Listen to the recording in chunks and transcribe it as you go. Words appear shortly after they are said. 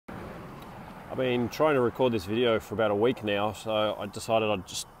I've been trying to record this video for about a week now, so I decided I'd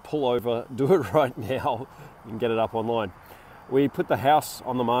just pull over, do it right now, and get it up online. We put the house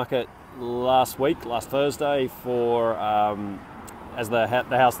on the market last Thursday, for as the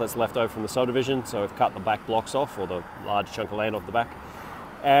house that's left over from the subdivision. So we've cut the back blocks off, or the large chunk of land off the back,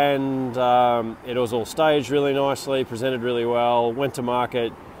 and it was all staged really nicely, presented really well, went to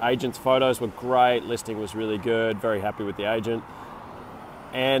market. Agent's photos were great, listing was really good, very happy with the agent,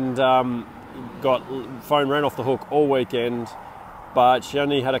 and got phone ran off the hook all weekend, but she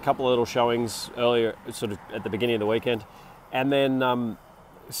only had a couple of little showings earlier, sort of at the beginning of the weekend, and then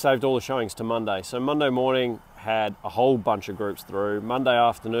saved all the showings to Monday. So Monday morning had a whole bunch of groups through, Monday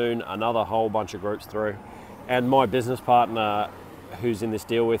afternoon another whole bunch of groups through, and my business partner who's in this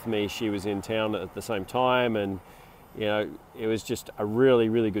deal with me, she was in town at the same time, and you know, it was just a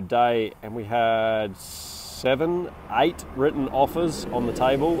really good day, and we had 8 written offers on the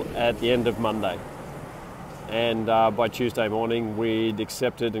table at the end of Monday, and by Tuesday morning we'd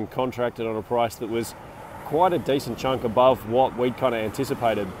accepted and contracted on a price that was quite a decent chunk above what we'd kind of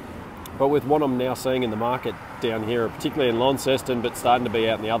anticipated. But with what I'm now seeing in the market down here, particularly in Launceston, but starting to be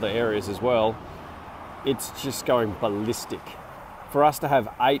out in the other areas as well, it's just going ballistic. For us to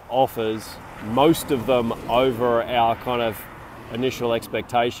have 8 offers, most of them over our kind of initial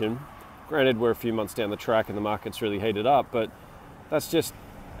expectation, granted we're a few months down the track and the market's really heated up, but that's just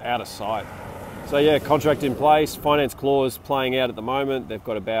out of sight. So yeah, contract in place, finance clause playing out at the moment. They've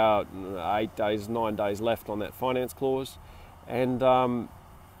got about 9 days left on that finance clause, and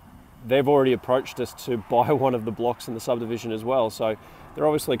they've already approached us to buy one of the blocks in the subdivision as well. So they're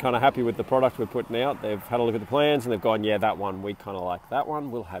obviously kind of happy with the product we're putting out. They've had a look at the plans and they've gone, yeah, that one, we kind of like that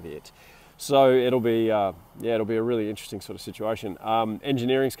one, we'll have it. So it'll be a really interesting sort of situation.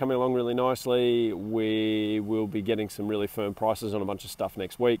 Engineering's coming along really nicely. We will be getting some really firm prices on a bunch of stuff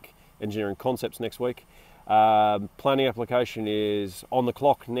next week, engineering concepts next week. Planning application is on the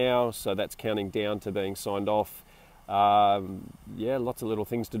clock now, so that's counting down to being signed off. Yeah, lots of little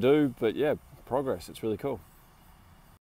things to do, but yeah, progress, it's really cool.